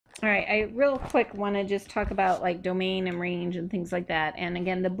All right, I real quick want to just talk about like domain and range and things like that. And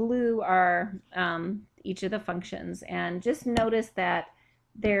again, the blue are each of the functions. And just notice that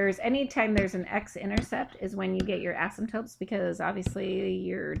anytime there's an x-intercept is when you get your asymptotes, because obviously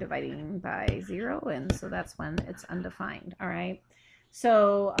you're dividing by 0, and so that's when it's undefined. All right.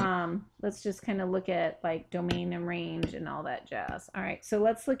 So let's just kind of look at like domain and range and all that jazz. All right, so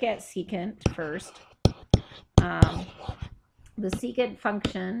let's look at secant first. The secant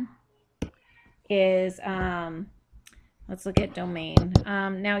function is, let's look at domain.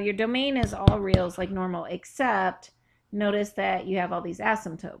 Now your domain is all reals like normal, except notice that you have all these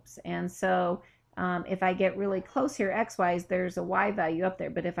asymptotes. And so if I get really close here, x-y's, there's a y value up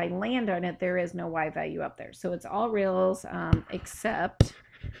there. But if I land on it, there is no y value up there. So it's all reals except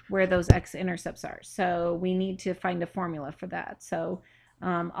where those x-intercepts are. So we need to find a formula for that. So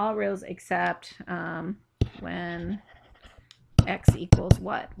all reals except when x equals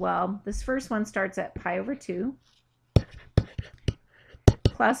what? Well, this first one starts at pi over 2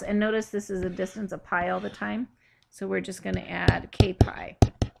 plus, and notice this is a distance of pi all the time, so we're just going to add k pi.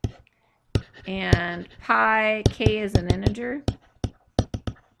 And pi, k is an integer,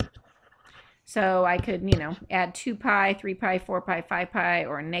 so I could, add 2 pi, 3 pi, 4 pi, 5 pi,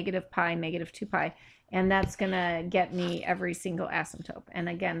 or negative pi, negative 2 pi, and that's going to get me every single asymptote. And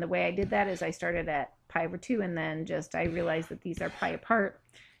again, the way I did that is I started at pi over 2, and then I realized that these are pi apart,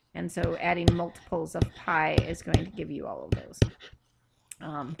 and so adding multiples of pi is going to give you all of those.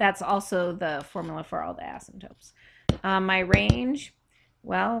 That's also the formula for all the asymptotes. My range,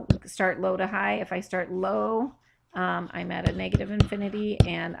 well, start low to high. If I start low, I'm at a negative infinity,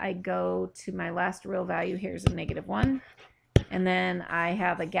 and I go to my last real value. Here's a -1. And then I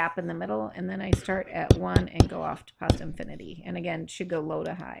have a gap in the middle, and then I start at 1 and go off to positive infinity. And again, should go low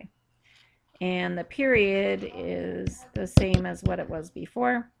to high. And the period is the same as what it was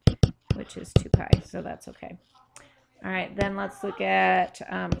before, which is 2 pi, so that's okay. All right, then let's look at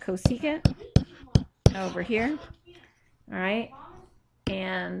cosecant over here. All right,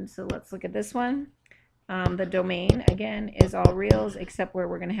 and so let's look at this one. The domain, again, is all reals except where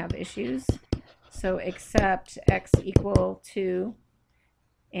we're going to have issues. So except x equal 2,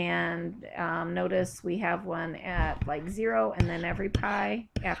 and notice we have one at like 0 and then every pi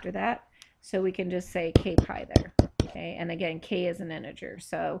after that. So we can just say k pi there. Okay, and again, k is an integer.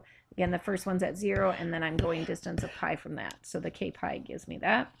 So again, the first one's at 0, and then I'm going distance of pi from that. So the k pi gives me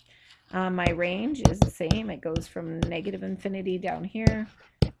that. My range is the same. It goes from negative infinity down here,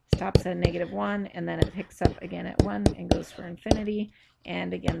 stops at -1, and then it picks up again at 1 and goes for infinity.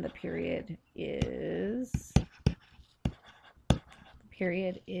 And again, the period is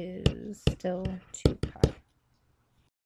still 2 pi.